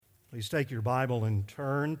Please take your Bible and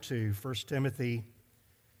turn to 1 Timothy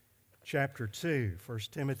chapter 2. 1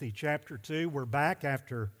 Timothy chapter 2. We're back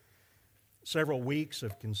after several weeks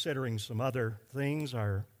of considering some other things.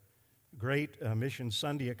 Our great Mission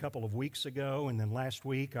Sunday a couple of weeks ago, and then last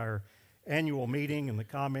week our annual meeting and the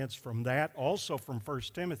comments from that, also from 1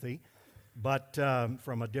 Timothy, but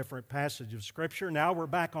from a different passage of Scripture. Now we're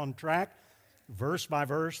back on track, verse by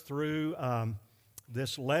verse, through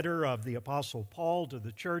this letter of the Apostle Paul to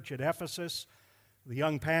the church at Ephesus, the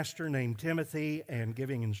young pastor named Timothy, and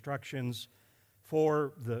giving instructions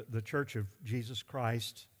for the church of Jesus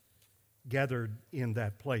Christ gathered in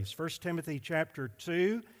that place. 1 Timothy chapter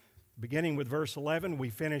 2, beginning with verse 11, we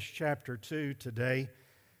finish chapter 2 today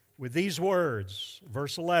with these words.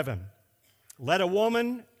 Verse 11, "Let a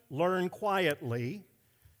woman learn quietly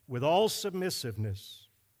with all submissiveness.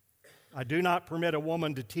 I do not permit a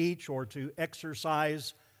woman to teach or to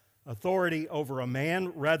exercise authority over a man.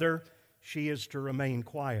 Rather, she is to remain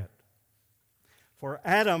quiet. For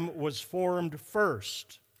Adam was formed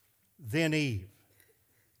first, then Eve.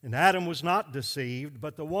 And Adam was not deceived,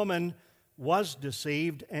 but the woman was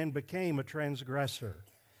deceived and became a transgressor.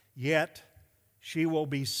 Yet she will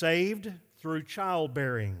be saved through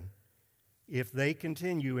childbearing if they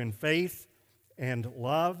continue in faith and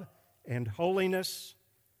love and holiness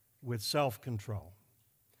with self-control."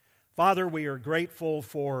 Father, we are grateful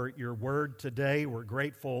for your word today. We're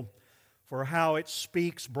grateful for how it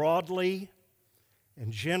speaks broadly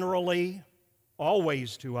and generally,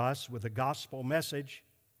 always to us with a gospel message.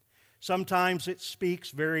 Sometimes it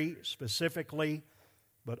speaks very specifically,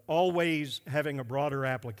 but always having a broader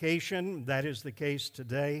application. That is the case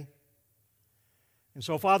today. And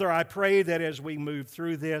so, Father, I pray that as we move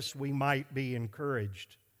through this, we might be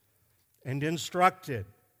encouraged and instructed.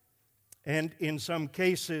 And in some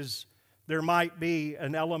cases, there might be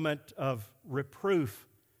an element of reproof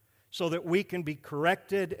so that we can be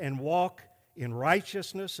corrected and walk in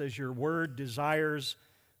righteousness as your word desires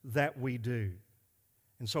that we do.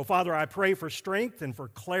 And so, Father, I pray for strength and for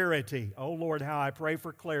clarity. Oh, Lord, how I pray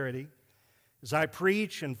for clarity as I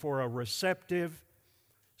preach, and for a receptive,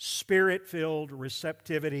 Spirit-filled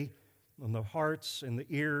receptivity on the hearts and the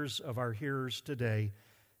ears of our hearers today.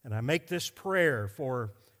 And I make this prayer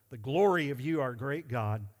for the glory of you, our great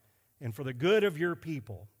God, and for the good of your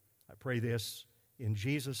people. I pray this in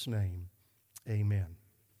Jesus' name. Amen.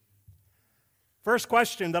 First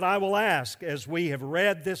question that I will ask as we have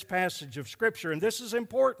read this passage of Scripture, and this is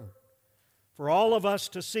important for all of us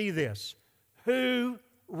to see this: who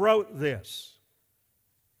wrote this?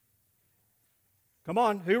 Come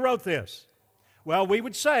on, who wrote this? Well, we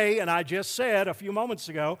would say, and I just said a few moments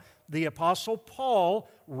ago, the Apostle Paul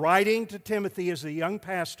writing to Timothy as a young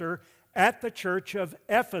pastor at the church of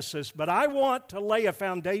Ephesus. But I want to lay a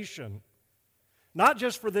foundation, not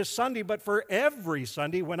just for this Sunday, but for every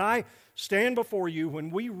Sunday. When I stand before you,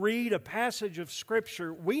 when we read a passage of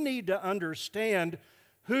Scripture, we need to understand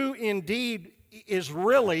who indeed is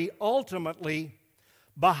really ultimately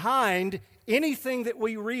behind anything that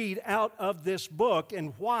we read out of this book,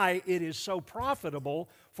 and why it is so profitable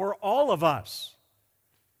for all of us.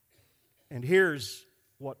 And here's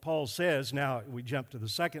what Paul says. Now, we jump to the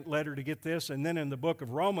second letter to get this, and then in the book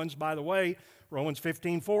of Romans, by the way, Romans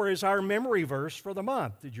 15:4 is our memory verse for the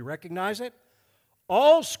month. Did you recognize it?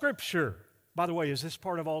 All Scripture, by the way, is this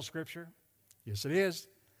part of all Scripture? Yes, it is.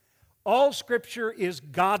 All Scripture is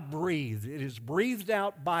God-breathed. It is breathed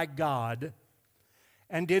out by God,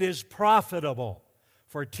 and it is profitable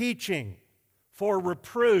for teaching, for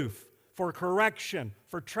reproof, for correction,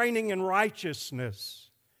 for training in righteousness.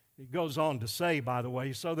 It goes on to say, by the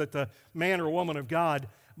way, so that the man or woman of God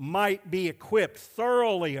might be equipped,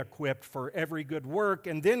 thoroughly equipped for every good work.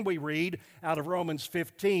 And then we read out of Romans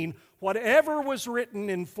 15, whatever was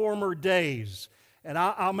written in former days. And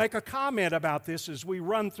I'll make a comment about this as we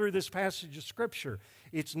run through this passage of Scripture.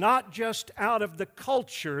 It's not just out of the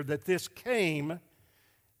culture that this came.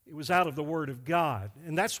 It was out of the Word of God.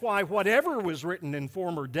 And that's why whatever was written in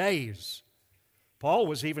former days, Paul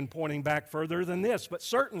was even pointing back further than this, but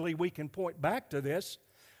certainly we can point back to this,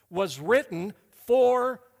 was written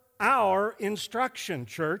for our instruction,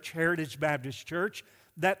 church, Heritage Baptist Church,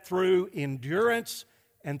 that through endurance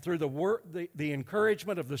and through the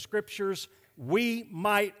encouragement of the Scriptures, we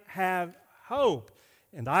might have hope.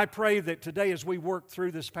 And I pray that today as we work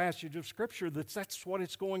through this passage of Scripture, that's what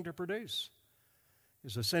it's going to produce,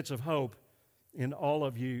 is a sense of hope in all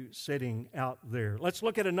of you sitting out there. Let's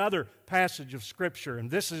look at another passage of Scripture, and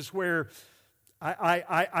this is where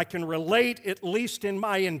I can relate, at least in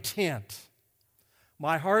my intent,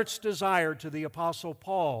 my heart's desire to the Apostle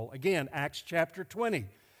Paul. Again, Acts chapter 20.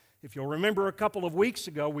 If you'll remember a couple of weeks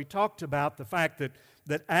ago, we talked about the fact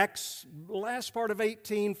that Acts, last part of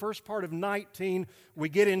 18, first part of 19, we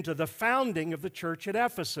get into the founding of the church at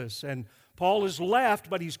Ephesus. And Paul has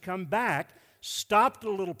left, but he's come back, stopped at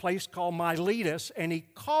a little place called Miletus, and he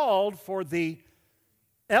called for the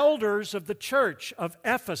elders of the church of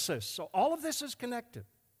Ephesus. So all of this is connected.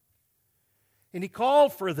 And he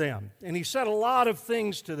called for them, and he said a lot of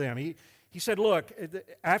things to them. He said, look,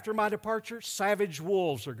 after my departure, savage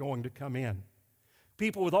wolves are going to come in.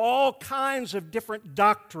 People with all kinds of different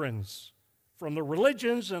doctrines from the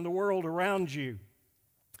religions and the world around you.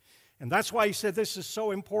 And that's why he said this is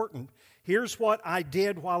so important. Here's what I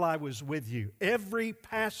did while I was with you. Every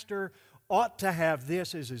pastor ought to have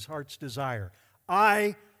this as his heart's desire.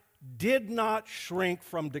 I did not shrink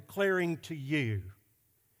from declaring to you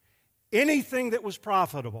anything that was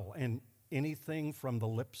profitable, and anything from the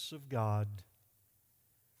lips of God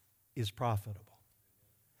is profitable.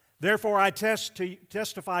 Therefore, I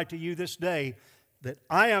testify to you this day that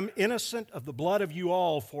I am innocent of the blood of you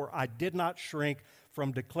all, for I did not shrink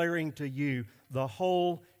from declaring to you the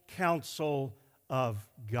whole counsel of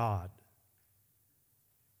God.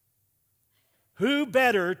 Who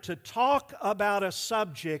better to talk about a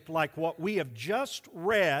subject like what we have just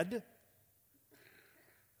read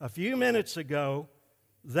a few minutes ago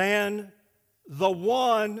than the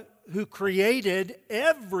one who created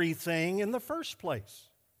everything in the first place?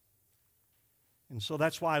 And so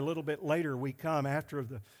that's why a little bit later we come after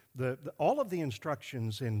all of the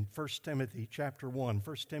instructions in 1 Timothy chapter 1,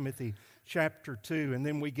 1 Timothy chapter 2, and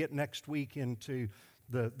then we get next week into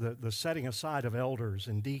the setting aside of elders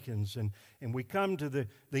and deacons, and we come to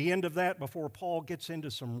the end of that before Paul gets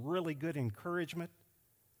into some really good encouragement,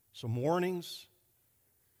 some warnings,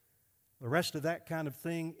 the rest of that kind of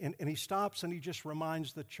thing. And he stops and he just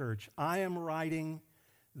reminds the church, I am writing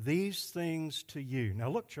these things to you. Now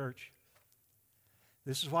look, church,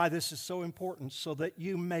 this is why this is so important, so that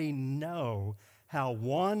you may know how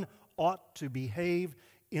one ought to behave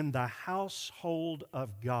in the household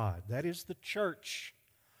of God. That is the church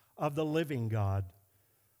of the living God,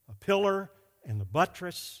 a pillar and the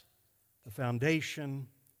buttress, the foundation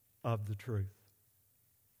of the truth.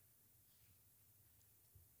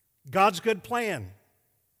 God's good plan.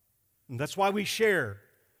 And that's why we share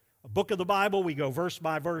a book of the Bible. We go verse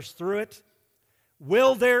by verse through it.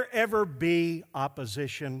 Will there ever be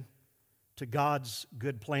opposition to God's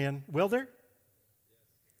good plan? Will there?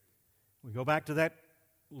 We go back to that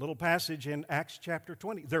little passage in Acts chapter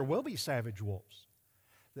 20. There will be savage wolves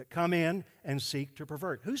that come in and seek to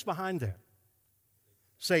pervert. Who's behind that?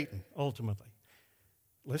 Satan, ultimately.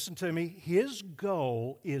 Listen to me. His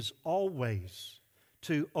goal is always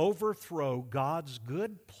to overthrow God's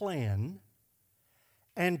good plan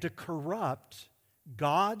and to corrupt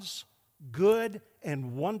God's good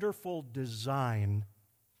and wonderful design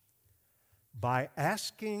by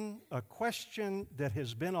asking a question that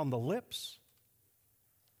has been on the lips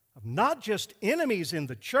of not just enemies in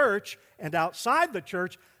the church and outside the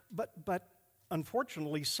church, but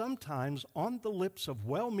unfortunately sometimes on the lips of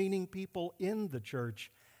well-meaning people in the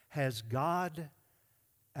church. Has God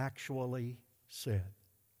actually said?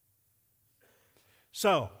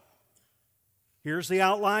 So, here's the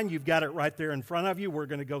outline. You've got it right there in front of you. We're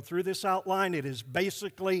going to go through this outline. It is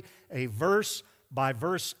basically a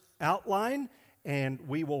verse-by-verse outline, and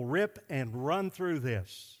we will rip and run through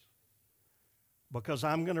this because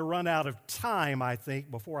I'm going to run out of time, I think,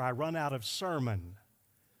 before I run out of sermon.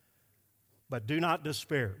 But do not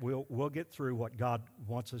despair. We'll get through what God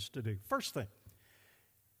wants us to do. First thing,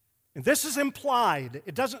 and this is implied,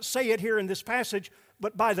 it doesn't say it here in this passage,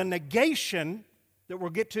 but by the negation that we'll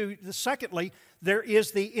get to secondly, there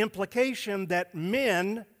is the implication that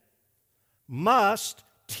men must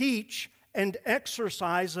teach and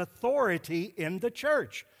exercise authority in the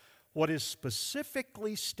church. What is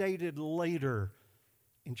specifically stated later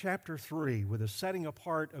in chapter 3 with the setting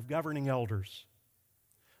apart of governing elders,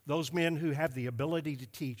 those men who have the ability to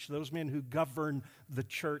teach, those men who govern the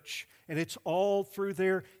church, and it's all through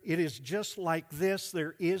there. It is just like this.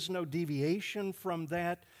 There is no deviation from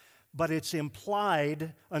that. But it's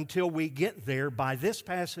implied until we get there by this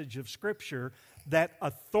passage of Scripture that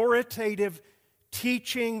authoritative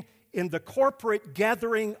teaching in the corporate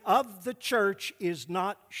gathering of the church is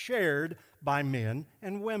not shared by men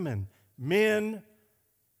and women. Men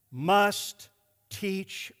must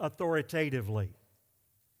teach authoritatively.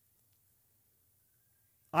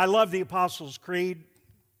 I love the Apostles' Creed.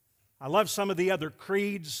 I love some of the other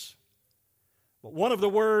creeds. But one of the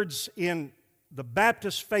words in the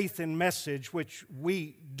Baptist faith and message, which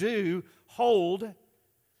we do hold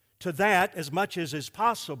to that as much as is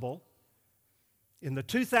possible, In the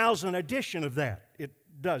 2000 edition of that, it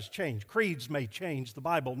does change. Creeds may change. The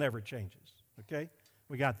Bible never changes. Okay?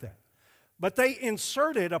 We got that. But they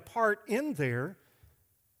inserted a part in there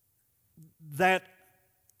that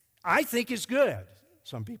I think is good.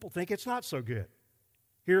 Some people think it's not so good.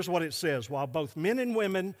 Here's what it says. While both men and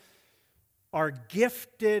women are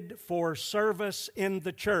gifted for service in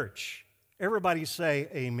the church. Everybody say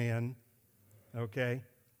amen. Okay?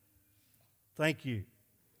 Thank you.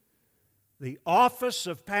 The office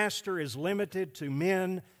of pastor is limited to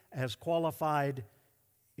men as qualified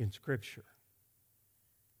in Scripture.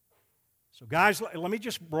 So guys, let me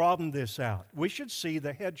just broaden this out. We should see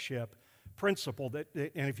the headship principle, and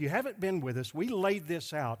if you haven't been with us, we laid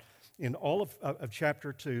this out in all of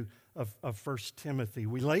chapter 2 of 1 Timothy.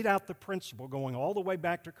 We laid out the principle going all the way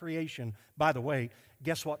back to creation. By the way,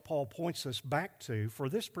 guess what Paul points us back to for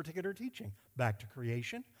this particular teaching? Back to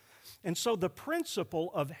creation. And so the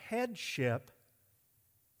principle of headship,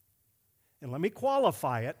 and let me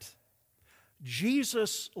qualify it,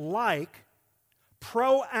 Jesus-like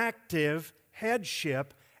proactive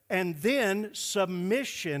headship and then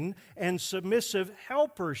submission and submissive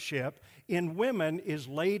helpership in women is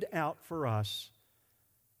laid out for us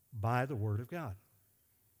by the Word of God.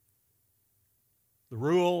 The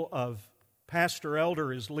rule of pastor,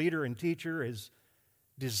 elder as leader and teacher is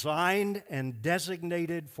designed and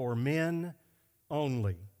designated for men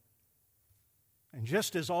only. And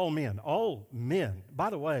just as all men, by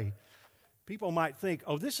the way, people might think,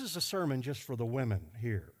 oh, this is a sermon just for the women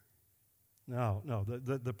here. No,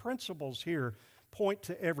 the principles here point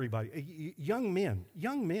to everybody. Young men,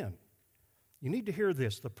 you need to hear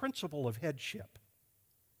this, the principle of headship.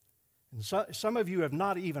 And some of you have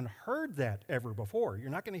not even heard that ever before.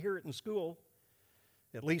 You're not going to hear it in school,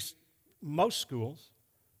 at least most schools.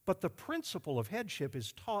 But the principle of headship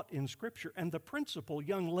is taught in Scripture, and the principle,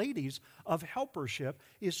 young ladies, of helpership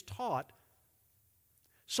is taught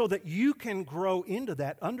so that you can grow into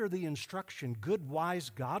that under the instruction, good, wise,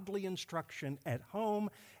 godly instruction at home,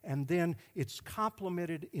 and then it's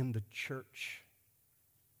complemented in the church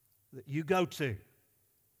that you go to,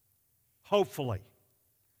 hopefully.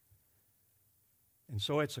 And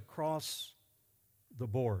so it's across the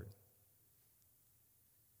board.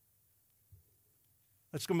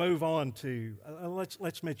 Let's go move on to,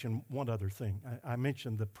 let's mention one other thing. I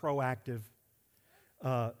mentioned the proactive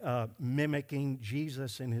mimicking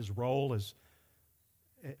Jesus in his role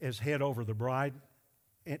as head over the bride.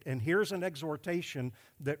 And here's an exhortation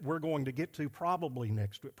that we're going to get to probably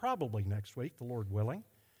next week, the Lord willing.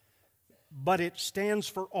 But it stands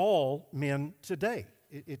for all men today.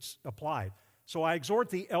 It's applied. So I exhort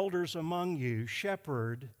the elders among you,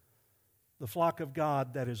 shepherd the flock of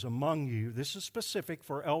God that is among you. This is specific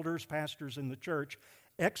for elders, pastors in the church,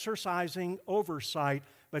 exercising oversight.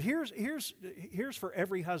 But here's for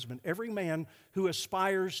every husband, every man who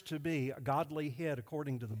aspires to be a godly head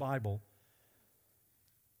according to the Bible.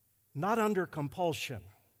 Not under compulsion,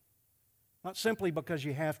 not simply because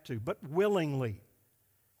you have to, but willingly,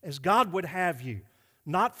 as God would have you,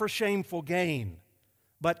 not for shameful gain,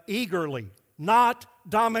 but eagerly, not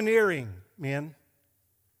domineering, men,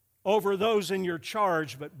 over those in your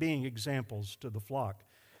charge, but being examples to the flock.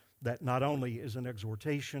 That not only is an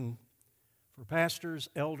exhortation for pastors,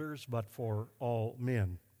 elders, but for all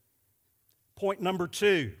men. Point number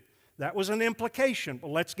 2, that was an implication,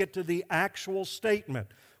 but let's get to the actual statement.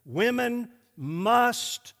 Women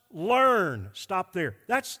must learn. Stop there.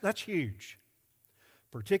 That's huge,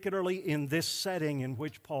 particularly in this setting in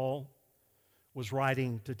which Paul was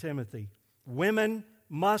writing to Timothy. Women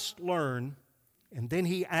must learn. And then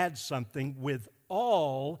he adds something, with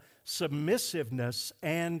all submissiveness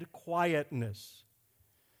and quietness.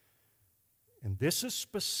 And this is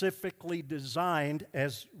specifically designed,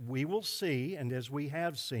 as we will see and as we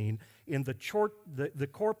have seen, in the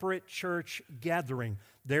corporate church gathering.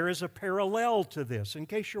 There is a parallel to this, in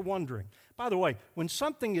case you're wondering. By the way, when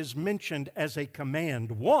something is mentioned as a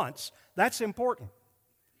command once, that's important.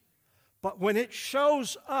 But when it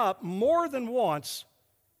shows up more than once,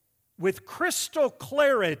 with crystal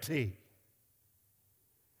clarity,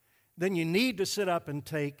 then you need to sit up and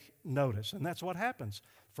take notice. And that's what happens.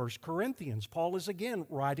 1 Corinthians, Paul is again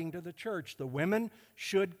writing to the church. The women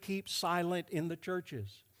should keep silent in the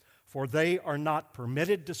churches, for they are not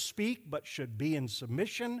permitted to speak, but should be in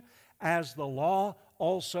submission, as the law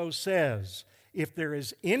also says. If there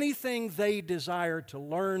is anything they desire to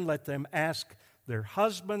learn, let them ask their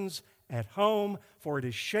husbands at home, for it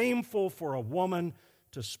is shameful for a woman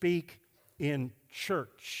to speak in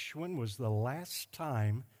church. When was the last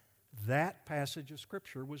time that passage of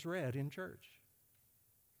Scripture was read in church?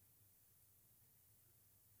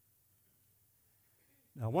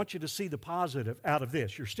 Now, I want you to see the positive out of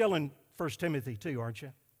this. You're still in 1 Timothy 2, aren't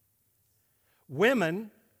you?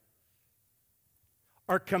 Women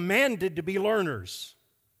are commanded to be learners.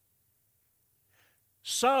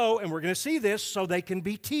 So, and we're going to see this, so they can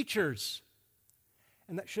be teachers.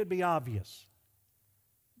 And that should be obvious.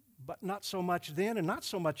 But not so much then and not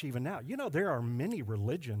so much even now. You know, there are many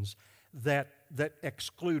religions that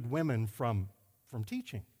exclude women from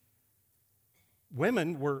teaching.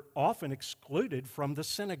 Women were often excluded from the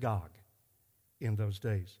synagogue in those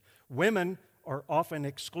days. Women are often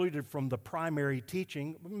excluded from the primary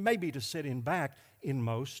teaching, maybe to sit in back, in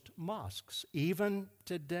most mosques, even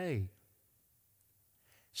today.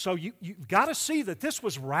 So you've got to see that this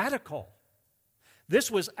was radical.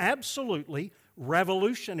 This was absolutely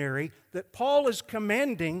revolutionary, that Paul is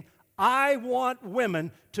commanding, I want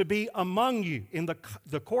women to be among you in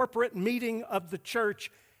the corporate meeting of the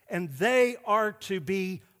church, and they are to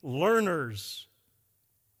be learners.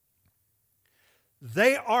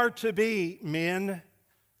 They are to be, men,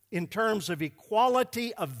 in terms of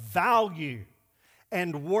equality of value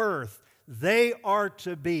and worth, they are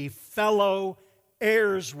to be fellow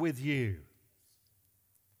heirs with you.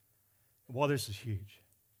 Well, this is huge.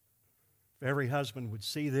 If every husband would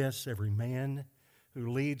see this, every man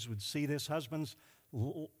who leads would see this. Husbands,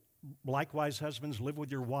 likewise, husbands, live with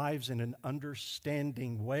your wives in an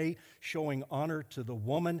understanding way, showing honor to the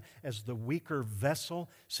woman as the weaker vessel,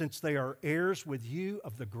 since they are heirs with you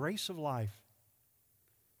of the grace of life.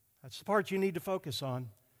 That's the part you need to focus on,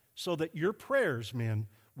 so that your prayers, men,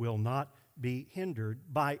 will not be hindered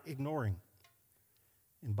by ignoring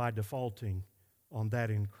and by defaulting on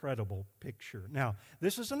that incredible picture. Now,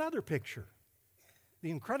 this is another picture.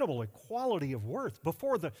 The incredible equality of worth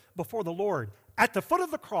before the Lord. At the foot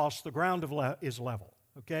of the cross, the ground is level,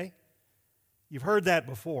 okay? You've heard that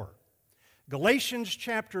before. Galatians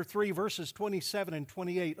chapter 3, verses 27 and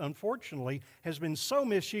 28, unfortunately, has been so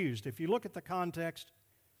misused. If you look at the context,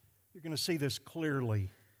 you're going to see this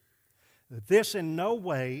clearly. That this in no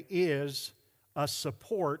way is a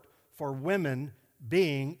support for women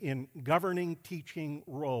being in governing, teaching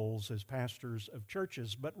roles as pastors of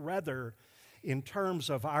churches, but rather in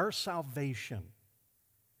terms of our salvation,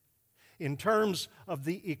 in terms of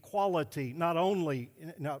the equality, not only,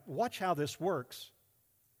 now watch how this works,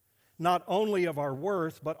 not only of our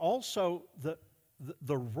worth, but also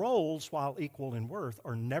the roles, while equal in worth,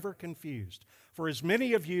 are never confused. For as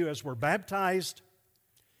many of you as were baptized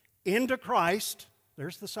into Christ,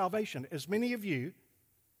 there's the salvation, as many of you,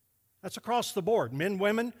 that's across the board, men,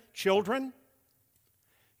 women, children,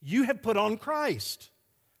 you have put on Christ.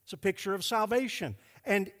 It's a picture of salvation.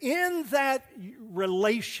 And in that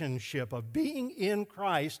relationship of being in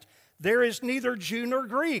Christ, there is neither Jew nor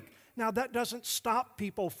Greek. Now, that doesn't stop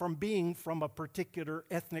people from being from a particular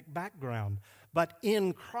ethnic background. But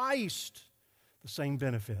in Christ, the same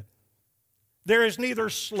benefit. There is neither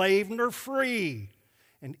slave nor free.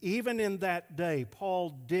 And even in that day,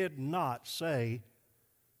 Paul did not say,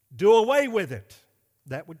 do away with it.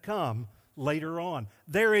 That would come later on.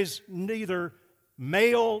 There is neither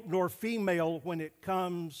male nor female when it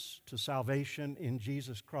comes to salvation in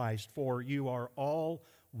Jesus Christ, for you are all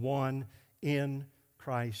one in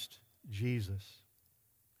Christ Jesus.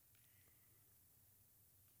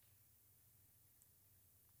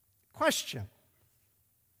 Question.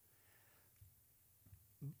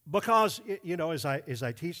 Because, you know, as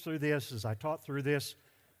I teach through this, as I taught through this,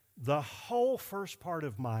 the whole first part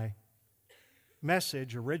of my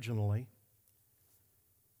message originally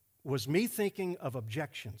was me thinking of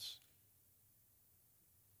objections.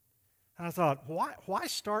 And I thought, why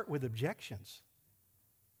start with objections?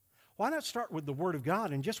 Why not start with the Word of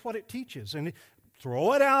God and just what it teaches? And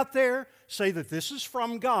throw it out there, say that this is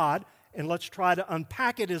from God, and let's try to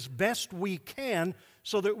unpack it as best we can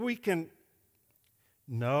so that we can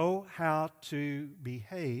know how to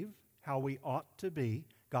behave, how we ought to be.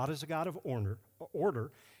 God is a God of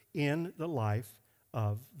order in the life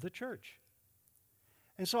of the church.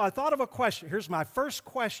 And so I thought of a question. Here's my first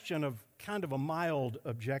question of kind of a mild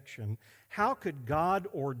objection. How could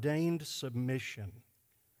God-ordained submission,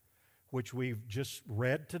 which we've just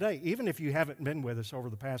read today, even if you haven't been with us over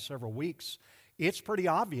the past several weeks, it's pretty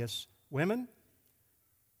obvious. Women,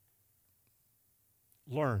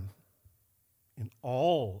 learn in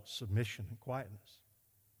all submission and quietness.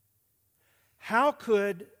 How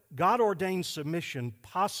could God-ordained submission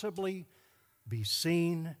possibly be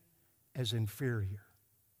seen as inferior?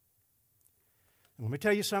 And let me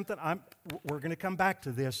tell you something. We're going to come back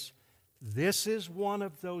to this. This is one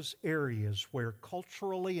of those areas where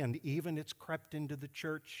culturally, and even it's crept into the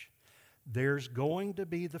church, there's going to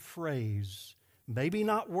be the phrase, maybe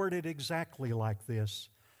not worded exactly like this,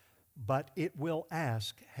 but it will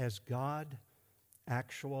ask, has God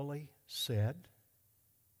actually said?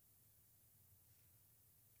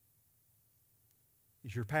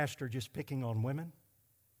 Is your pastor just picking on women?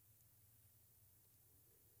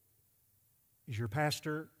 Is your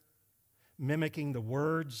pastor mimicking the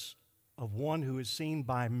words of one who is seen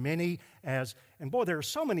by many as, and boy, there are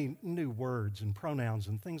so many new words and pronouns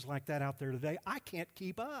and things like that out there today, I can't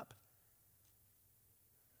keep up.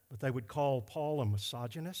 But they would call Paul a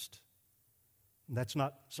misogynist. And that's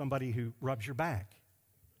not somebody who rubs your back.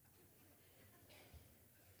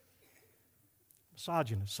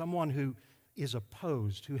 Misogynist, someone who is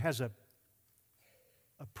opposed, who has a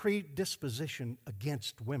predisposition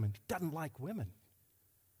against women, doesn't like women.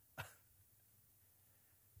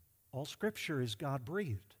 All Scripture is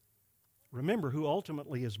God-breathed. Remember who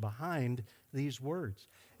ultimately is behind these words.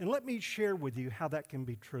 And let me share with you how that can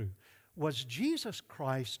be true. Was Jesus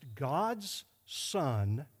Christ, God's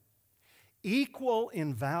Son, equal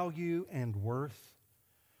in value and worth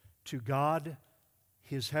to God,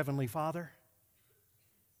 His Heavenly Father?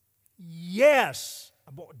 Yes.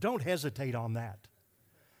 Don't hesitate on that.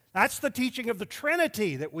 That's the teaching of the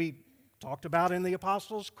Trinity that we talked about in the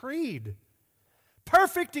Apostles' Creed.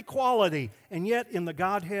 Perfect equality, and yet in the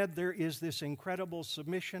Godhead there is this incredible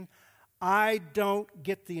submission. I don't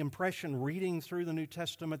get the impression reading through the New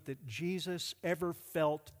Testament that Jesus ever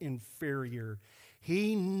felt inferior.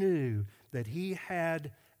 He knew that He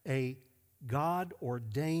had a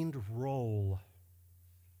God-ordained role,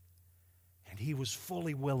 and He was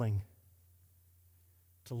fully willing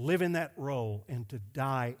to live in that role and to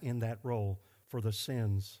die in that role for the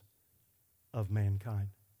sins of mankind.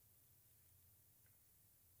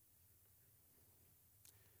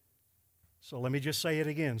 So let me just say it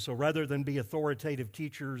again. So rather than be authoritative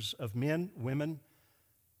teachers of men, women,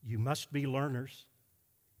 you must be learners,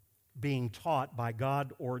 being taught by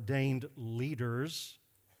God-ordained leaders.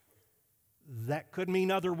 That could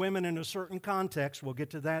mean other women in a certain context. We'll get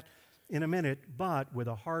to that in a minute, but with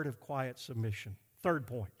a heart of quiet submission. Third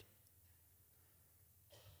point.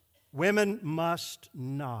 Women must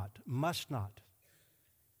not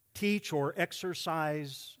teach or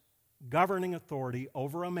exercise governing authority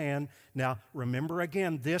over a man. Now, remember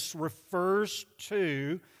again, this refers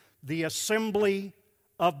to the assembly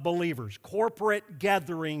of believers, corporate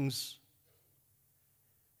gatherings.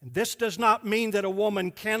 And this does not mean that a woman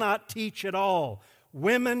cannot teach at all.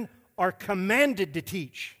 Women are commanded to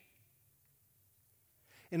teach.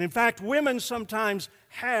 And in fact, women sometimes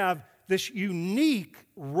have this unique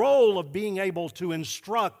role of being able to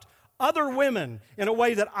instruct other women in a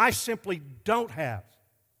way that I simply don't have.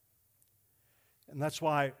 And that's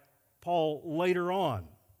why Paul later on,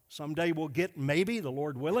 someday we'll get, maybe, the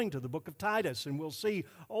Lord willing, to the book of Titus, and we'll see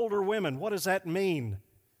older women. What does that mean?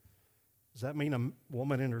 Does that mean a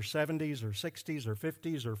woman in her 70s or 60s or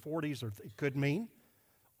 50s or 40s, or it could mean,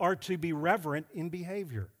 are to be reverent in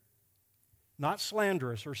behavior, not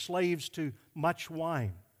slanderous or slaves to much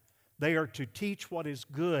wine. They are to teach what is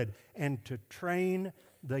good and to train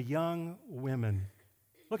the young women.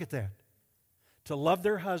 Look at that. To love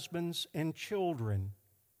their husbands and children.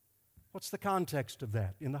 What's the context of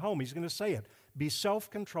that? In the home, he's going to say it. Be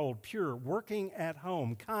self-controlled, pure, working at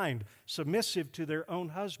home, kind, submissive to their own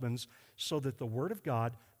husbands, so that the word of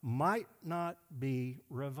God might not be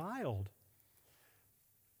reviled.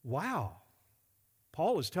 Wow.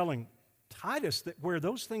 Paul is telling Titus that where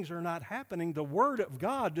those things are not happening, the word of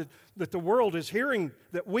God that the world is hearing,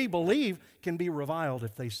 that we believe, can be reviled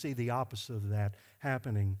if they see the opposite of that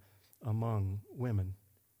happening among women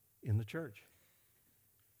in the church.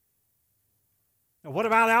 Now, what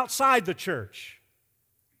about outside the church?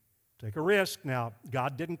 Take a risk. Now,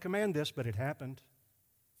 God didn't command this, but it happened.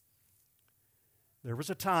 There was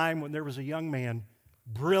a time when there was a young man,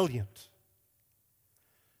 brilliant,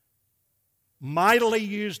 mightily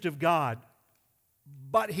used of God,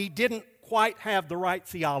 but he didn't quite have the right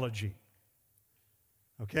theology.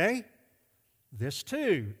 Okay? This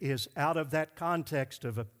too is out of that context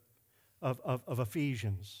of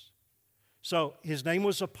Ephesians. So his name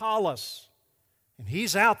was Apollos, and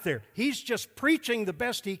he's out there. He's just preaching the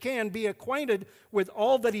best he can, be acquainted with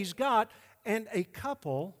all that he's got, and a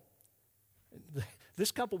couple,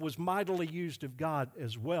 this couple was mightily used of God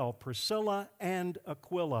as well, Priscilla and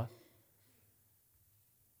Aquila.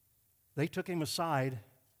 They took him aside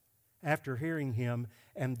after hearing him,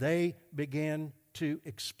 and they began to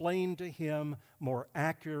explain to him more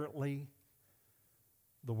accurately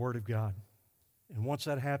the Word of God. And once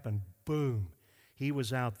that happened, boom, he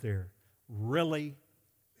was out there really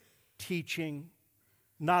teaching,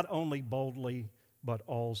 not only boldly, but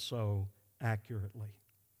also accurately.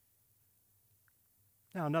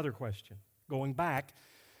 Now, another question, going back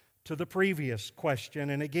to the previous question,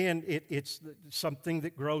 and again, it's something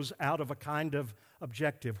that grows out of a kind of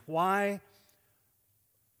objective. Why,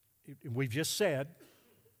 we've just said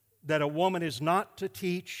that a woman is not to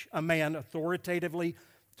teach a man authoritatively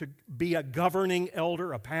to be a governing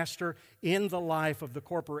elder, a pastor, in the life of the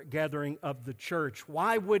corporate gathering of the church.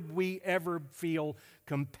 Why would we ever feel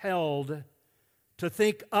compelled to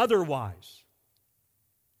think otherwise?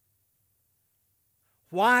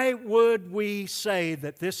 Why would we say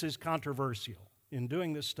that this is controversial? In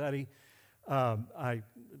doing this study, I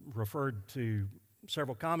referred to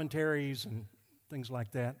several commentaries and things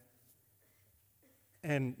like that.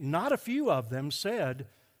 And not a few of them said,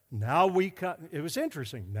 it was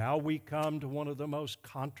interesting, now we come to one of the most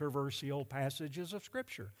controversial passages of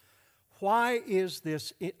Scripture. Why is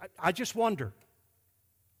this, I just wonder,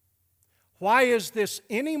 why is this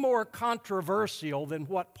any more controversial than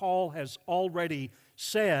what Paul has already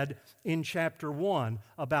said in chapter 1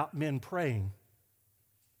 about men praying?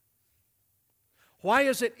 Why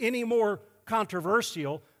is it any more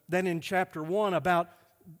controversial than in chapter 1 about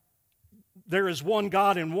there is one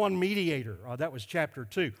God and one mediator? That was chapter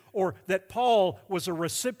 2. Or that Paul was a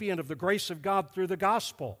recipient of the grace of God through the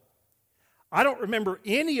gospel. I don't remember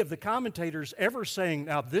any of the commentators ever saying,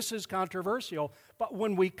 now this is controversial, but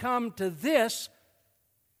when we come to this,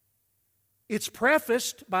 it's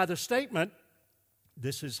prefaced by the statement,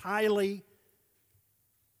 this is highly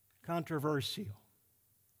controversial.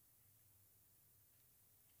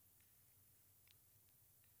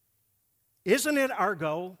 Isn't it our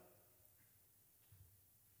goal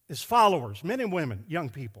as followers, men and women, young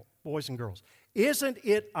people, boys and girls, isn't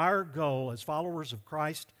it our goal as followers of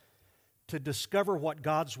Christ to discover what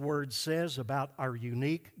God's Word says about our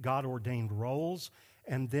unique God-ordained roles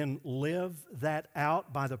and then live that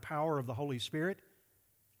out by the power of the Holy Spirit?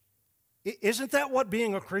 Isn't that what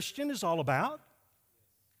being a Christian is all about?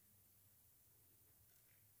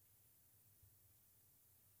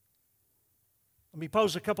 Let me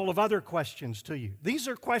pose a couple of other questions to you. These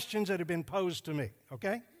are questions that have been posed to me,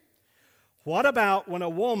 okay? What about when a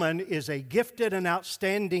woman is a gifted and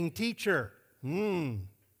outstanding teacher?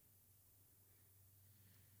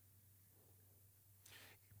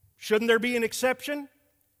 Shouldn't there be an exception?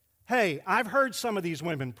 Hey, I've heard some of these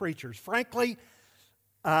women preachers. Frankly,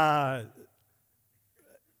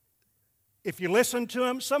 if you listen to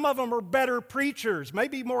them, some of them are better preachers,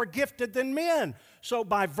 maybe more gifted than men. So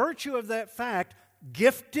by virtue of that fact,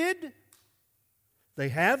 gifted, they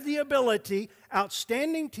have the ability,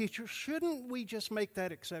 outstanding teachers, shouldn't we just make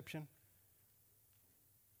that exception?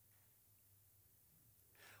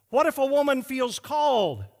 What if a woman feels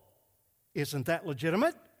called? Isn't that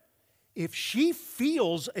legitimate? If she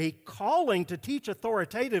feels a calling to teach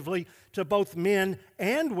authoritatively to both men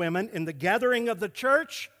and women in the gathering of the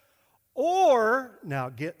church, or, now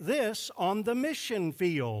get this, on the mission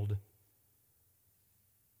field,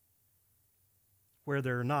 where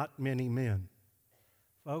there are not many men.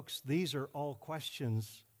 Folks, these are all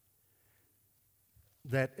questions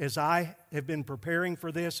that as I have been preparing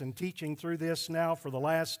for this and teaching through this now for the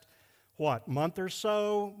last, month or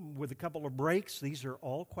so, with a couple of breaks, these are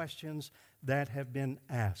all questions that have been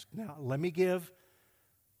asked. Now, let me give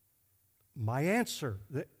my answer.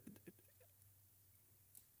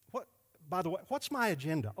 By the way, what's my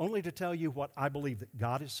agenda? Only to tell you what I believe that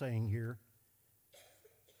God is saying here,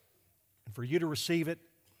 and for you to receive it,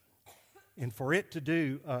 and for it to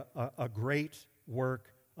do a great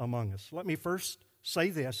work among us. Let me first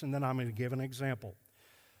say this, and then I'm going to give an example.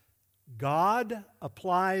 God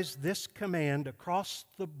applies this command across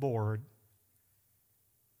the board.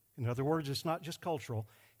 In other words, it's not just cultural.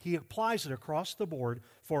 He applies it across the board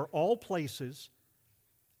for all places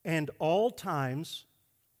and all times,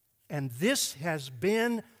 and this has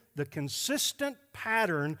been the consistent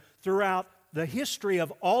pattern throughout the history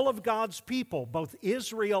of all of God's people, both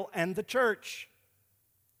Israel and the church.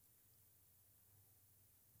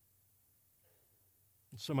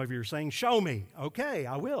 Some of you are saying, show me. Okay,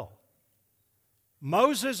 I will.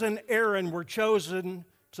 Moses and Aaron were chosen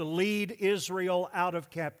to lead Israel out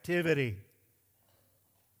of captivity.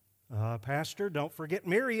 Pastor, don't forget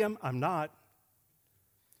Miriam. I'm not.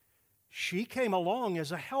 She came along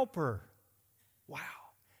as a helper. Wow.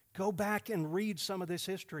 Go back and read some of this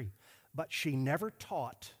history. But she never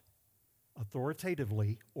taught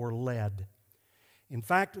authoritatively or led. In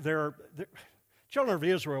fact, the children of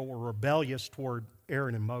Israel were rebellious toward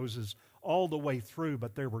Aaron and Moses all the way through,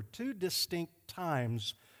 but there were two distinct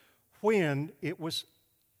times when it was.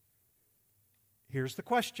 Here's the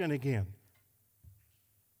question again.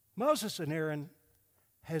 Moses and Aaron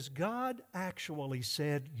Has God actually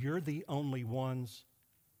said, you're the only ones?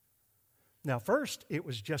 Now, first, it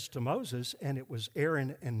was just to Moses, and it was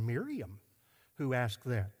Aaron and Miriam who asked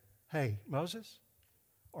that. Hey, Moses,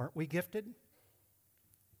 aren't we gifted?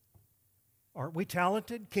 Aren't we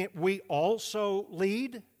talented? Can't we also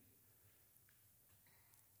lead?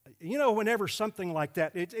 You know, whenever something like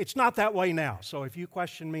that, it's not that way now. So if you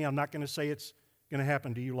question me, I'm not going to say it's going to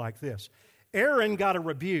happen to you like this. Aaron got a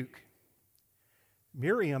rebuke.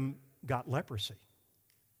 Miriam got leprosy.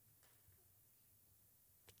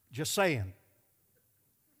 Just saying.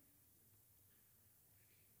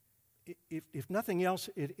 If nothing else,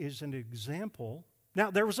 it is an example.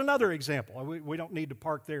 Now, there was another example. We don't need to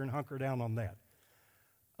park there and hunker down on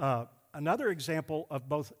that. Another example of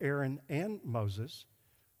both Aaron and Moses,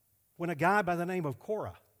 when a guy by the name of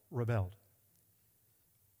Korah rebelled.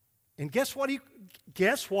 And guess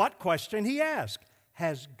what question he asked?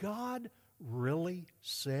 Has God really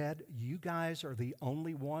said you guys are the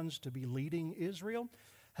only ones to be leading Israel?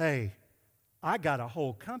 Hey, I got a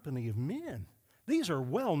whole company of men. These are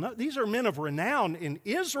these are men of renown in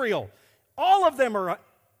Israel. All of them are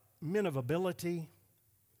men of ability.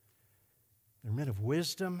 They're men of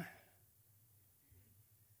wisdom.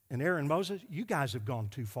 And Aaron, Moses, you guys have gone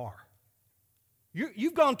too far.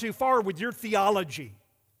 You've gone too far with your theology.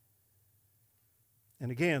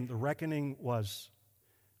 And again, the reckoning was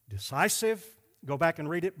decisive. Go back and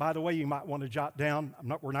read it. By the way, you might want to jot down.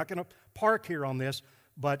 We're not going to park here on this,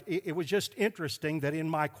 but it was just interesting that in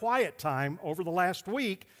my quiet time over the last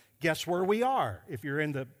week, guess where we are? If you're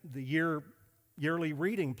in the yearly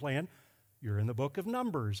reading plan, you're in the book of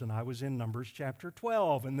Numbers, and I was in Numbers chapter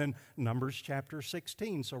 12, and then Numbers chapter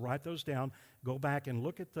 16. So write those down. Go back and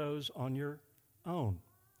look at those on your own.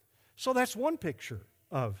 So that's one picture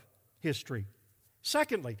of history.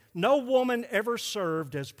 Secondly, no woman ever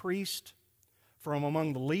served as priest from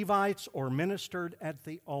among the Levites or ministered at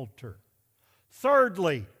the altar.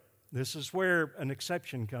 Thirdly, this is where an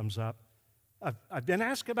exception comes up. I've been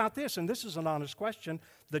asked about this, and this is an honest question.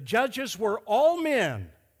 The judges were all men,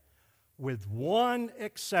 with one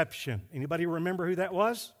exception. Anybody remember who that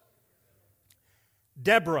was?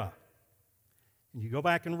 Deborah. And you go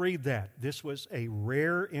back and read that. This was a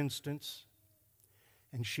rare instance,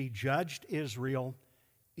 and she judged Israel.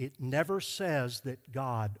 It never says that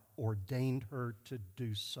God ordained her to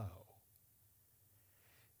do so.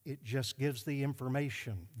 It just gives the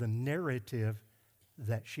information, the narrative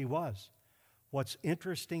that she was. What's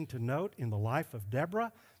interesting to note in the life of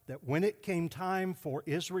Deborah, that when it came time for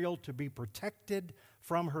Israel to be protected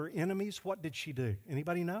from her enemies, what did she do?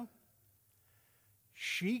 Anybody know?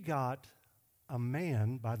 She got a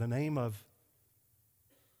man by the name of,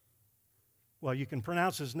 well, you can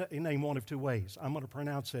pronounce his name one of two ways. I'm going to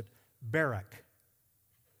pronounce it Barak.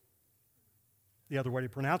 The other way to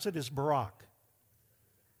pronounce it is Barak.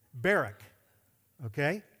 Barak,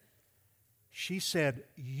 okay? She said,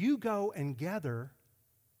 you go and gather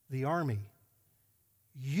the army.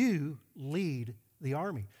 You lead the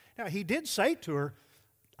army. Now, he did say to her,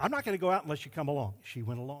 I'm not going to go out unless you come along. She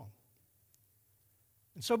went along.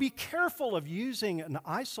 And so be careful of using an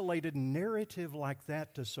isolated narrative like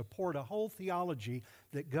that to support a whole theology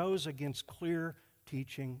that goes against clear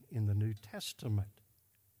teaching in the New Testament.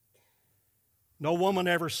 No woman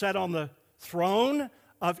ever sat on the throne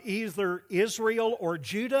of either Israel or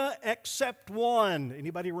Judah except one.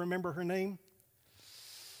 Anybody remember her name?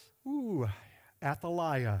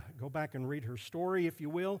 Athaliah. Go back and read her story, if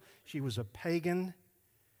you will. She was a pagan.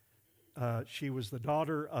 She was the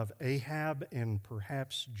daughter of Ahab and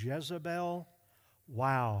perhaps Jezebel.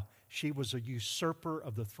 Wow. She was a usurper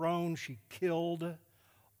of the throne. She killed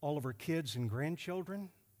all of her kids and grandchildren.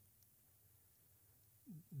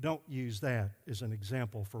 Don't use that as an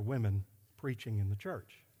example for women preaching in the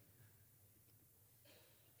church.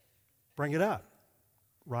 Bring it up.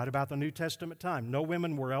 Right about the New Testament time. No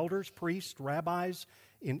women were elders, priests, rabbis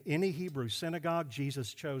in any Hebrew synagogue.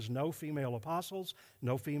 Jesus chose no female apostles.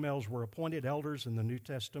 No females were appointed elders in the New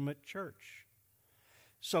Testament church.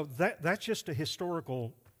 So that's just a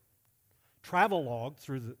historical travelogue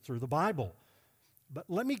through the Bible. But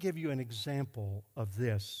let me give you an example of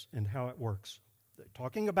this and how it works.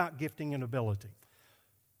 Talking about gifting and ability.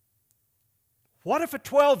 What if a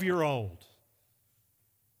 12-year-old,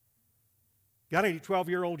 got any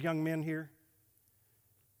 12-year-old young men here?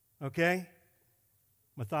 Okay?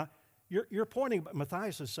 You're pointing, but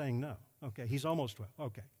Matthias is saying no. Okay, he's almost 12.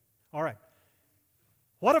 Okay, all right.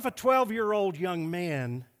 What if a 12-year-old young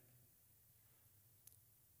man,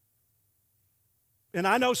 and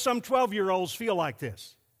I know some 12-year-olds feel like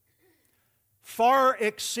this, far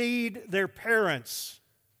exceed their parents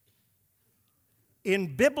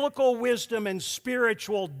in biblical wisdom and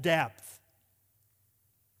spiritual depth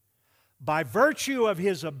by virtue of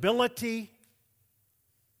his ability,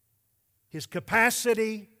 his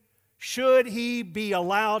capacity, should he be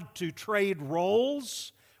allowed to trade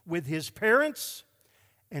roles with his parents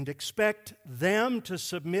and expect them to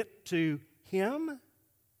submit to him?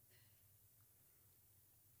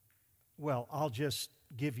 Well, I'll just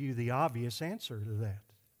give you the obvious answer to that.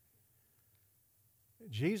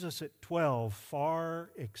 Jesus at 12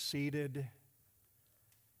 far exceeded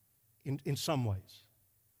in some ways.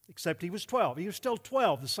 Except he was 12. He was still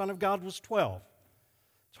 12. The Son of God was 12.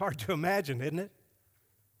 It's hard to imagine, isn't it?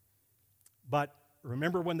 But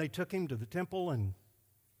remember when they took him to the temple and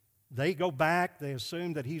they go back, they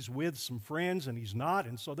assume that he's with some friends and he's not,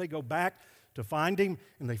 and so they go back to find him,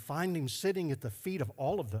 and they find him sitting at the feet of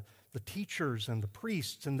all of the teachers and the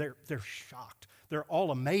priests, and they're shocked. They're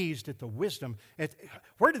all amazed at the wisdom.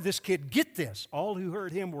 Where did this kid get this? All who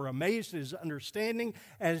heard him were amazed at his understanding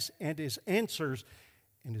and his answers.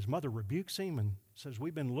 And his mother rebukes him and says,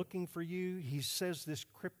 "We've been looking for you." He says this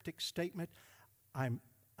cryptic statement,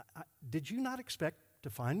 "Did you not expect to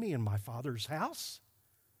find me in my Father's house?"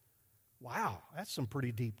 Wow, that's some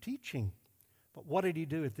pretty deep teaching. But what did he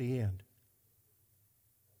do at the end?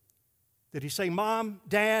 Did he say, "Mom,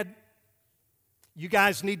 Dad, you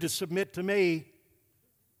guys need to submit to me"?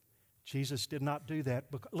 Jesus did not do that.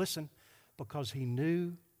 Listen, because he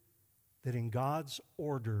knew that in God's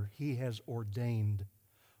order he has ordained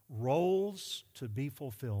roles to be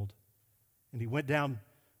fulfilled. And he went down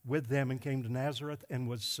with them and came to Nazareth and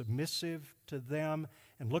was submissive to them.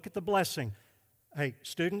 And look at the blessing. Hey,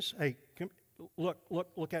 students, hey,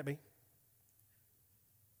 look at me.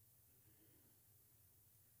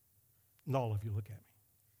 And all of you look at me.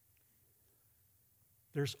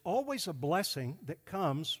 There's always a blessing that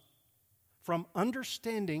comes from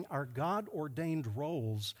understanding our God-ordained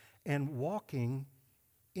roles and walking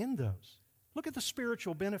in those. Look at the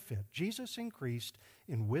spiritual benefit. Jesus increased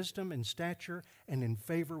in wisdom and stature and in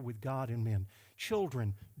favor with God and men.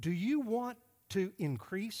 Children, do you want to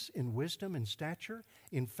increase in wisdom and stature,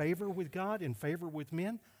 in favor with God, in favor with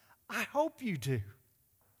men? I hope you do.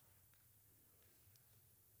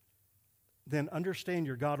 Then understand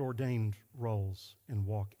your God-ordained roles and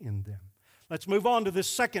walk in them. Let's move on to this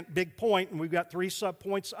second big point, and we've got 3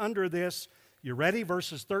 subpoints under this. You ready?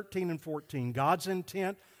 Verses 13 and 14. God's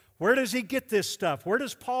intent. Where does he get this stuff? Where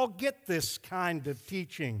does Paul get this kind of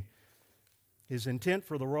teaching? His intent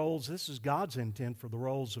for the roles, this is God's intent for the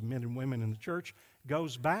roles of men and women in the church,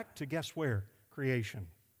 goes back to guess where? Creation.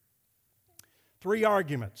 3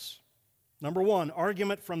 arguments. Number 1,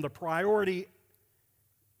 argument from the priority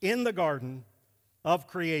in the garden of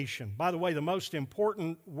creation. By the way, the most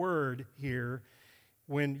important word here,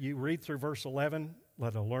 when you read through verse 11,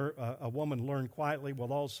 let a woman learn quietly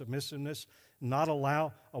with all submissiveness, not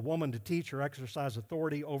allow a woman to teach or exercise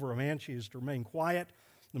authority over a man. She is to remain quiet.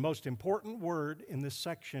 The most important word in this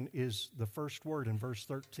section is the first word in verse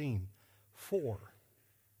 13, for.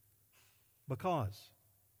 Because.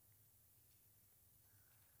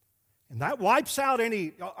 And that wipes out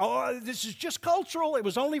any, this is just cultural. It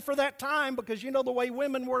was only for that time because you know the way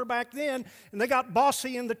women were back then, and they got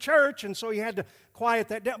bossy in the church, and so you had to quiet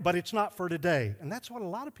that down. But it's not for today. And that's what a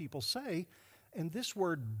lot of people say, and this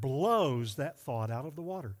word blows that thought out of the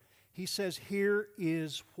water. He says, here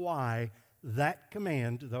is why that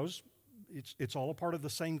command, it's all a part of the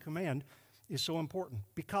same command, is so important.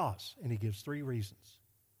 Because, and he gives 3 reasons.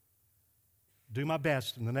 Do my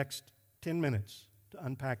best in the next 10 minutes to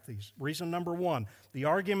unpack these. Reason number 1, the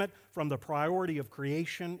argument from the priority of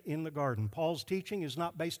creation in the garden. Paul's teaching is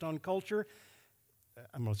not based on culture,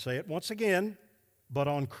 I'm going to say it once again, but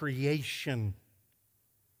on creation.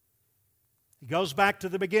 He goes back to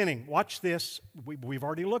the beginning. Watch this. We've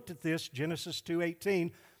already looked at this, Genesis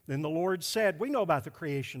 2:18. Then the Lord said, we know about the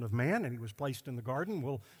creation of man, and he was placed in the garden.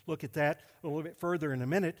 We'll look at that a little bit further in a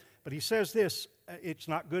minute. But he says this, it's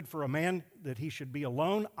not good for a man that he should be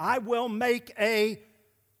alone. I will make a,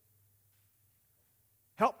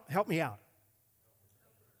 help me out,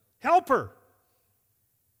 helper.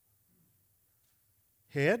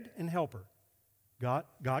 Head and helper.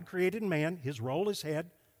 God created man. His role is head.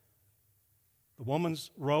 The woman's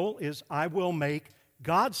role is I will make.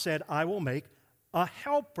 God said, I will make a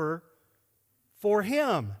helper for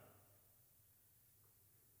him.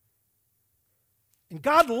 And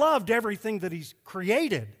God loved everything that he's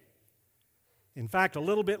created. In fact, a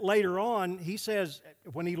little bit later on, he says,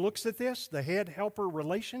 when he looks at this, the head-helper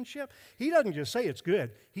relationship, he doesn't just say it's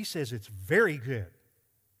good. He says it's very good.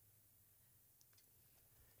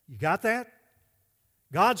 You got that?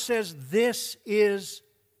 God says this is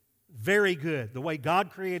Very good. The way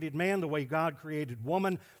God created man, the way God created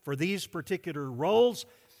woman for these particular roles.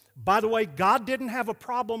 By the way, God didn't have a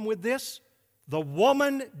problem with this. The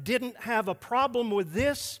woman didn't have a problem with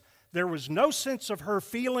this. There was no sense of her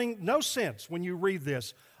feeling, no sense when you read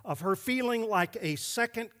this, of her feeling like a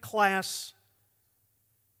second-class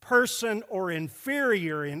person or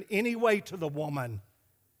inferior in any way to the woman.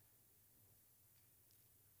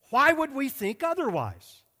 Why would we think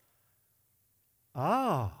otherwise?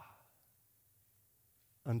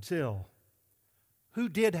 Until who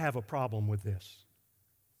did have a problem with this?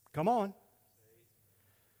 Come on.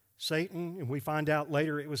 Satan, and we find out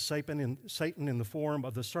later it was Satan in the form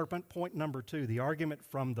of the serpent. Point number 2, the argument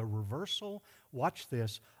from the reversal, watch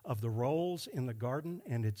this, of the roles in the garden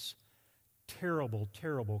and its terrible,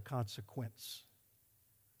 terrible consequence.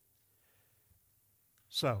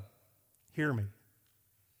 So, hear me.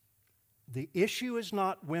 The issue is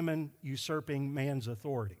not women usurping man's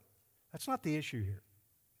authority. That's not the issue here.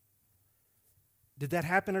 Did that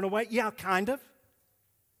happen in a way? Yeah, kind of.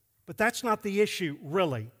 But that's not the issue,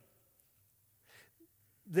 really.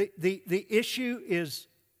 The issue is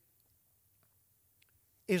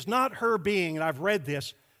not her being, and I've read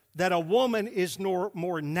this, that a woman is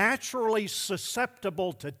more naturally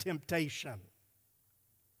susceptible to temptation.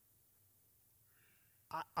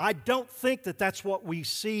 I don't think that that's what we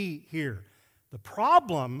see here. The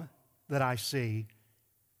problem that I see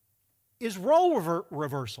is role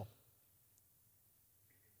reversal.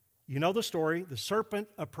 You know the story. The serpent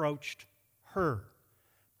approached her.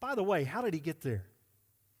 By the way, how did he get there?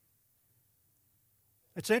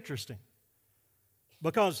 It's interesting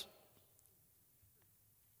because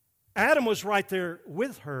Adam was right there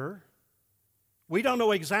with her. We don't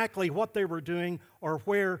know exactly what they were doing or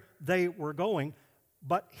where they were going,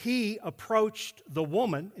 but he approached the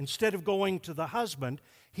woman. Instead of going to the husband,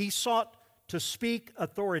 he sought to speak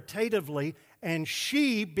authoritatively, and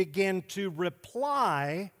she began to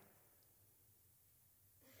reply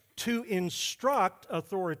to instruct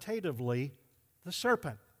authoritatively the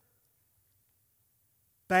serpent.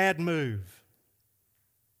 Bad move.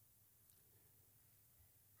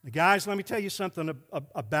 Now, guys, let me tell you something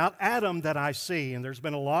about Adam that I see, and there's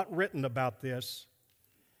been a lot written about this.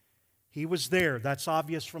 He was there. That's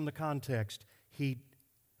obvious from the context. He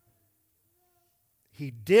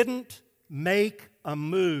didn't make a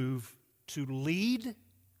move to lead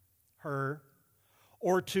her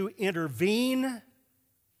or to intervene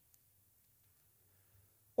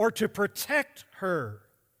or to protect her,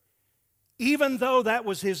 even though that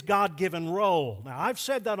was his God-given role. Now, I've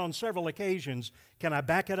said that on several occasions. Can I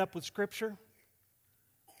back it up with Scripture?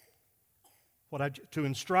 To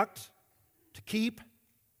instruct, to keep,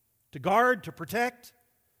 to guard, to protect?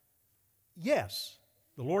 Yes.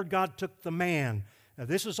 The Lord God took the man. Now,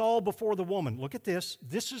 this is all before the woman. Look at this.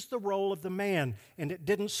 This is the role of the man, and it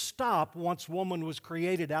didn't stop once woman was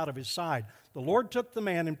created out of his side. The Lord took the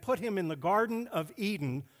man and put him in the Garden of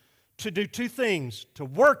Eden to do two things: to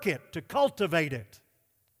work it, to cultivate it.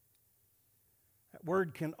 That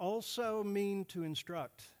word can also mean to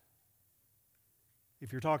instruct,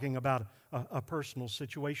 if you're talking about a personal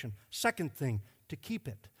situation. Second thing, to keep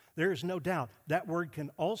it. There is no doubt that word can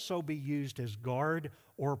also be used as guard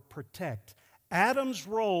or protect. Adam's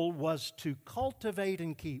role was to cultivate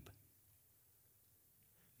and keep,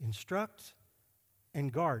 instruct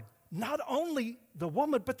and guard. Not only the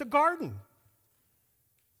woman, but the garden.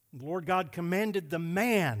 The Lord God commanded the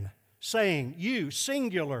man, saying, "You,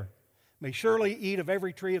 singular, may surely eat of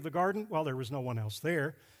every tree of the garden." Well, there was no one else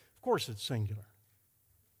there. Of course it's singular.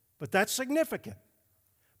 But that's significant.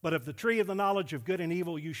 "But of the tree of the knowledge of good and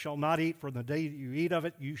evil you shall not eat, for the day that you eat of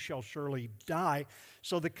it you shall surely die."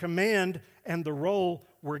 So the command and the role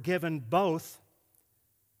were given both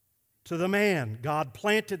to the man. God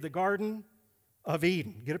planted the Garden of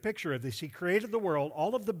Eden. Get a picture of this. He created the world.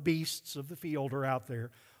 All of the beasts of the field are out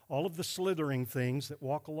there. All of the slithering things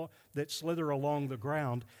that slither along the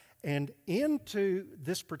ground. And into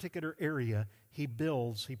this particular area, he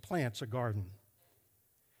plants a garden.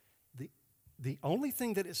 The only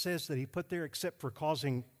thing that it says that he put there, except for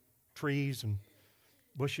causing trees and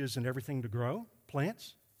bushes and everything to grow,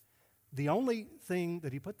 plants, the only thing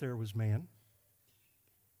that he put there was man,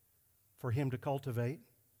 for him to cultivate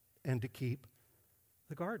and to keep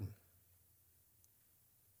the garden.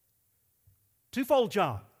 Twofold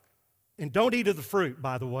job. And don't eat of the fruit,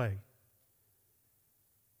 by the way.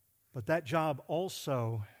 But that job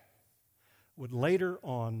also would later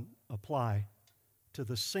on apply to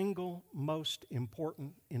the single most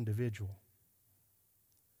important individual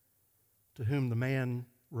to whom the man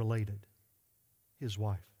related, his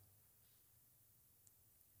wife.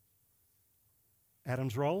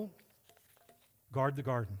 Adam's role, guard the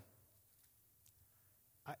garden.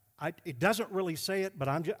 It doesn't really say it, but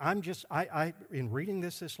in reading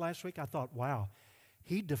this last week, I thought, wow,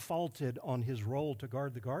 he defaulted on his role to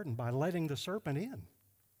guard the garden by letting the serpent in.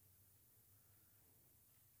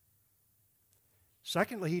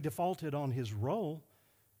 Secondly, he defaulted on his role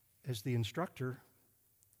as the instructor.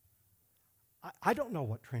 I don't know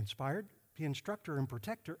what transpired, the instructor and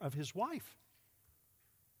protector of his wife.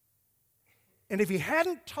 And if he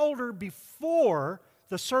hadn't told her before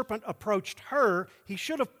the serpent approached her, he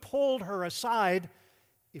should have pulled her aside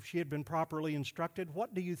if she had been properly instructed.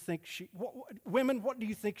 What do you think women, what do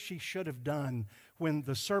you think she should have done when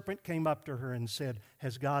the serpent came up to her and said,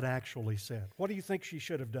 "Has God actually said?" What do you think she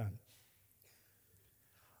should have done?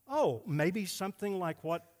 Oh, maybe something like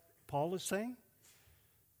what Paul is saying.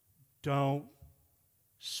 Don't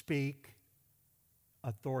speak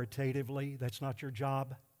authoritatively. That's not your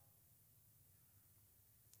job.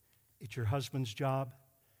 It's your husband's job.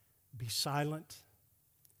 Be silent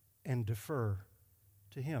and defer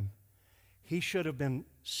to him. He should have been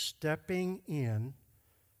stepping in,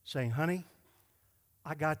 saying, "Honey,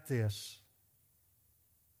 I got this."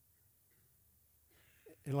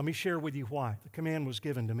 And let me share with you why. The command was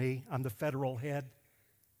given to me. I'm the federal head.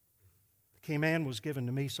 The command was given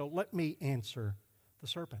to me, so let me answer the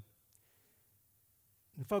serpent.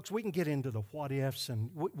 And folks, we can get into the what ifs,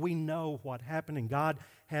 and we know what happened, and God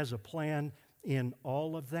has a plan in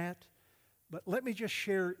all of that. But let me just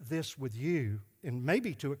share this with you, and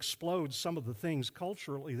maybe to explode some of the things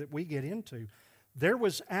culturally that we get into. There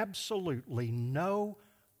was absolutely no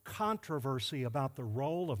controversy about the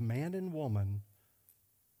role of man and woman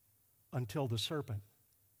until the serpent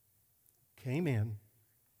came in.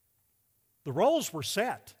 The roles were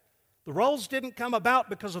set. The roles didn't come about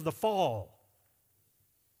because of the fall.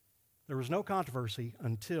 There was no controversy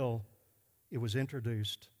until it was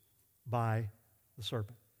introduced by the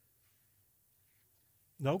serpent.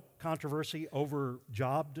 No controversy over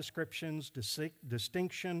job descriptions,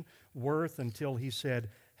 distinction, worth, until he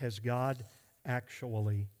said, "Has God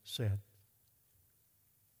actually said?"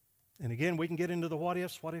 And again, we can get into the what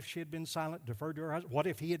ifs. What if she had been silent, deferred to her husband? What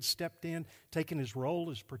if he had stepped in, taken his role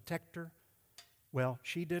as protector? Well,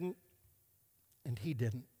 she didn't, and he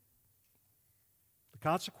didn't. The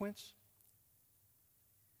consequence?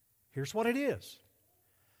 Here's what it is.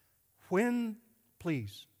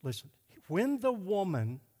 Please listen, when the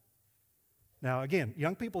woman, now again,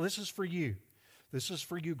 young people, this is for you. This is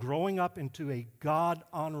for you growing up into a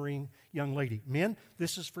God-honoring young lady. Men,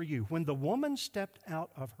 this is for you. When the woman stepped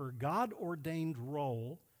out of her God-ordained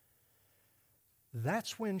role,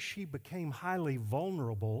 that's when she became highly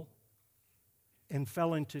vulnerable and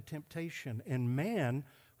fell into temptation. And man,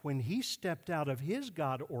 when he stepped out of his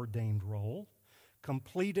God-ordained role,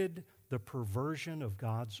 completed the perversion of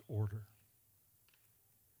God's order.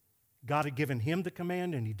 God had given him the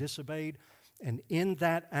command and he disobeyed. And in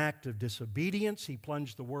that act of disobedience, he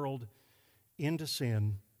plunged the world into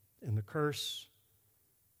sin and the curse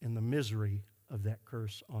and the misery of that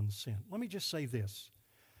curse on sin. Let me just say this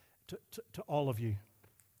to all of you.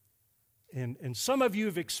 And some of you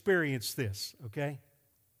have experienced this, okay?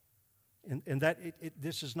 And that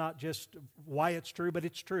this is not just why it's true, but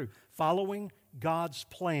it's true. Following God's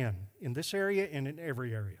plan in this area and in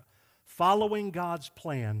every area. Following God's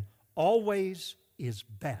plan always is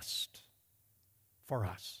best for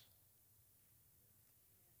us.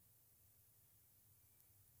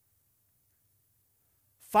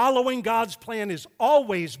 Following God's plan is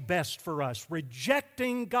always best for us.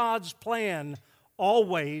 Rejecting God's plan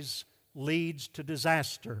always leads to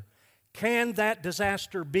disaster. Can that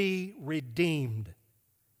disaster be redeemed?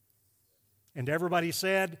 And everybody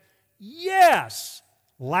said, yes.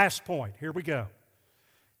 Last point. Here we go.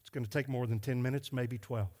 It's going to take more than 10 minutes, maybe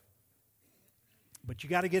 12. But you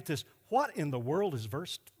got to get this. What in the world is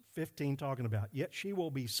verse 15 talking about? Yet she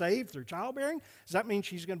will be saved through childbearing? Does that mean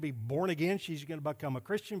she's going to be born again? She's going to become a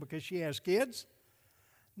Christian because she has kids?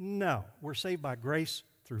 No. We're saved by grace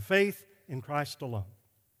through faith in Christ alone.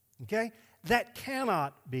 Okay? That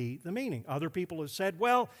cannot be the meaning. Other people have said,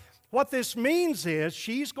 well, what this means is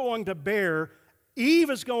Eve is going to bear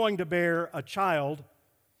a child,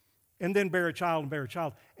 and then bear a child and bear a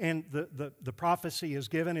child. And the prophecy is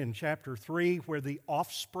given in chapter 3 where the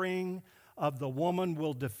offspring of the woman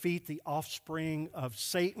will defeat the offspring of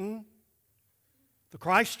Satan, the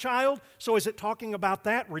Christ child. So is it talking about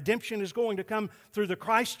that? Redemption is going to come through the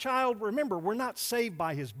Christ child? Remember, we're not saved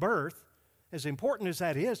by his birth. As important as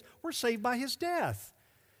that is, we're saved by his death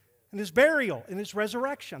and his burial and his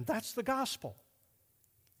resurrection. That's the gospel.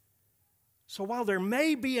 So while there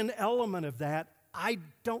may be an element of that, I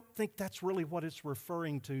don't think that's really what it's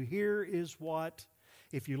referring to. Here is what,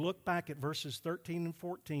 if you look back at verses 13 and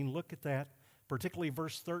 14, look at that, particularly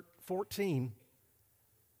verse 14.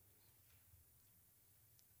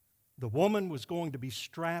 The woman was going to be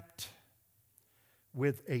strapped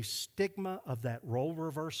with a stigma of that role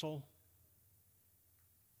reversal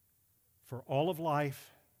for all of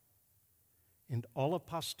life and all of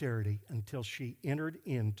posterity until she entered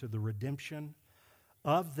into the redemption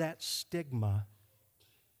of that stigma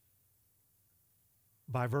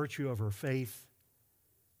by virtue of her faith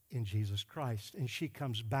in Jesus Christ. And she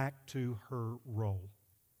comes back to her role.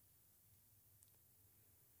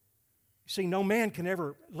 See, no man can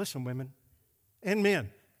ever, listen, women and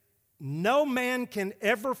men, no man can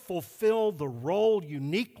ever fulfill the role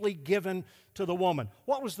uniquely given to the woman.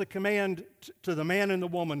 What was the command to the man and the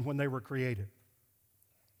woman when they were created?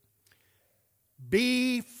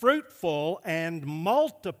 Be fruitful and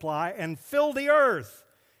multiply and fill the earth.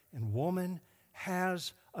 And woman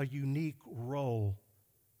has a unique role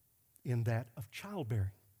in that of childbearing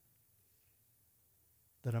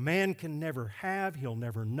that a man can never have, he'll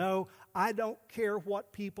never know. I don't care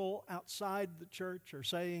what people outside the church are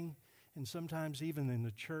saying, and sometimes even in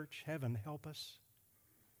the church, heaven help us.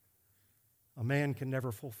 A man can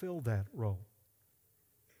never fulfill that role.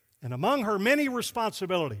 And among her many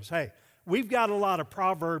responsibilities, hey, we've got a lot of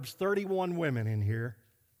Proverbs 31 women in here.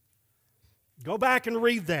 Go back and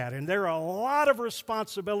read that, and there are a lot of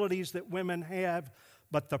responsibilities that women have,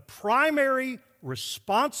 but the primary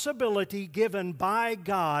responsibility given by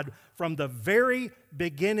God from the very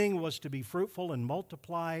beginning was to be fruitful and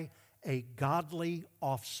multiply a godly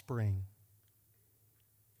offspring.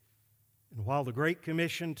 And while the Great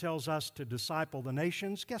Commission tells us to disciple the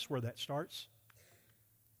nations, guess where that starts?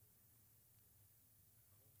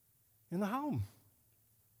 In the home.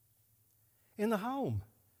 In the home.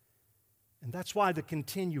 And that's why the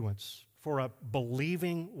continuance for a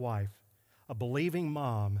believing wife, a believing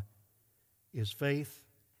mom, is faith,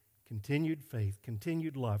 continued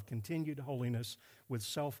love, continued holiness with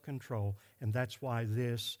self-control. And that's why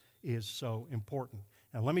this is so important.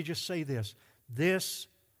 Now let me just say this. This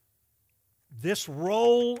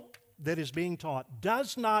role that is being taught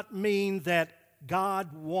does not mean that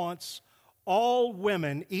God wants all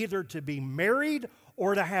women either to be married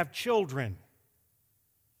or to have children.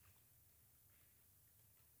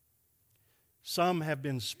 Some have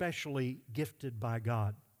been specially gifted by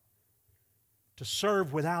God to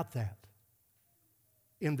serve without that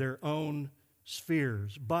in their own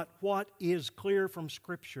spheres. But what is clear from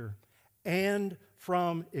Scripture and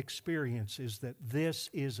from experience is that this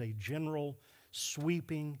is a general,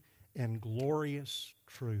 sweeping, and glorious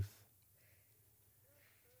truth.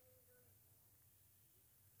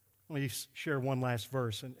 Let me share one last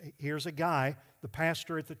verse. And here's a guy, the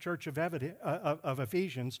pastor at the church of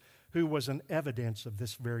Ephesians, who was an evidence of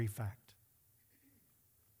this very fact.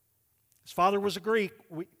 His father was a Greek.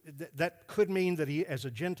 That could mean that he, as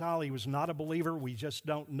a Gentile, he was not a believer. We just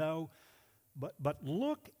don't know. But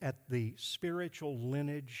look at the spiritual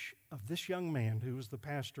lineage of this young man who was the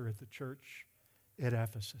pastor at the church at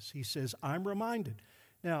Ephesus. He says, I'm reminded.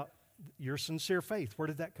 Now, your sincere faith, where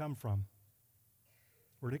did that come from?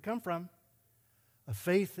 Where did it come from? A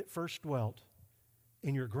faith that first dwelt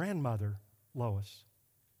in your grandmother, Lois,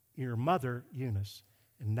 your mother, Eunice,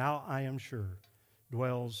 and now I am sure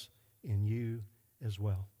dwells in you as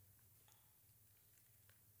well.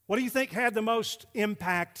 What do you think had the most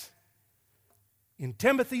impact in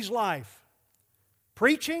Timothy's life?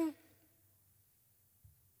 Preaching?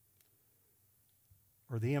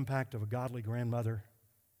 Or the impact of a godly grandmother?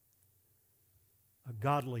 A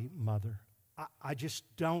godly mother? I just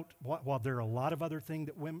don't, while there are a lot of other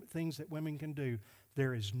things that women can do,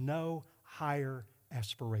 there is no higher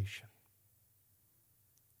aspiration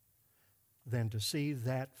than to see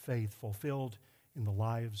that faith fulfilled in the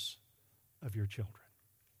lives of your children.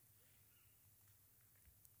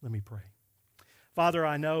 Let me pray. Father,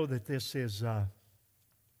 I know that this is,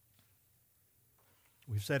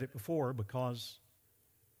 we've said it before because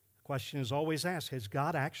the question is always asked, has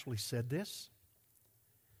God actually said this?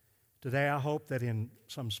 Today I hope that in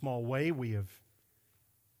some small way we have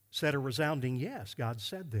said a resounding yes, God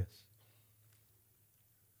said this.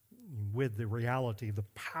 With the reality, the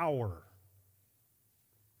power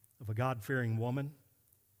of a God-fearing woman,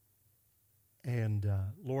 and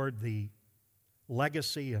Lord, the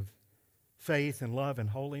legacy of faith and love and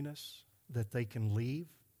holiness that they can leave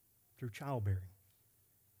through childbearing.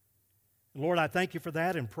 Lord, I thank you for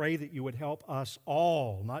that and pray that you would help us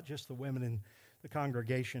all, not just the women in the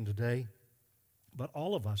congregation today, but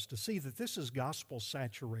all of us to see that this is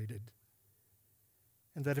gospel-saturated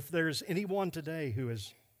And that if there's anyone today who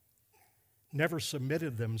has never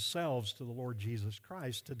submitted themselves to the Lord Jesus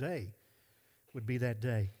Christ, today would be that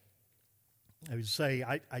day. I would say,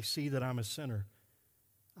 I see that I'm a sinner.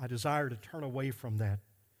 I desire to turn away from that,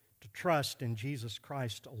 to trust in Jesus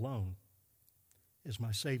Christ alone as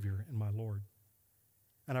my Savior and my Lord.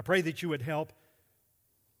 And I pray that you would help,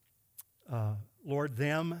 Lord,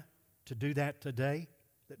 them to do that today,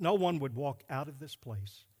 that no one would walk out of this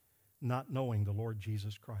place not knowing the Lord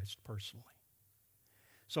Jesus Christ personally.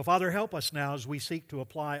 So, Father, help us now as we seek to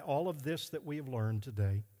apply all of this that we have learned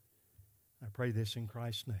today. I pray this in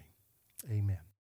Christ's name. Amen.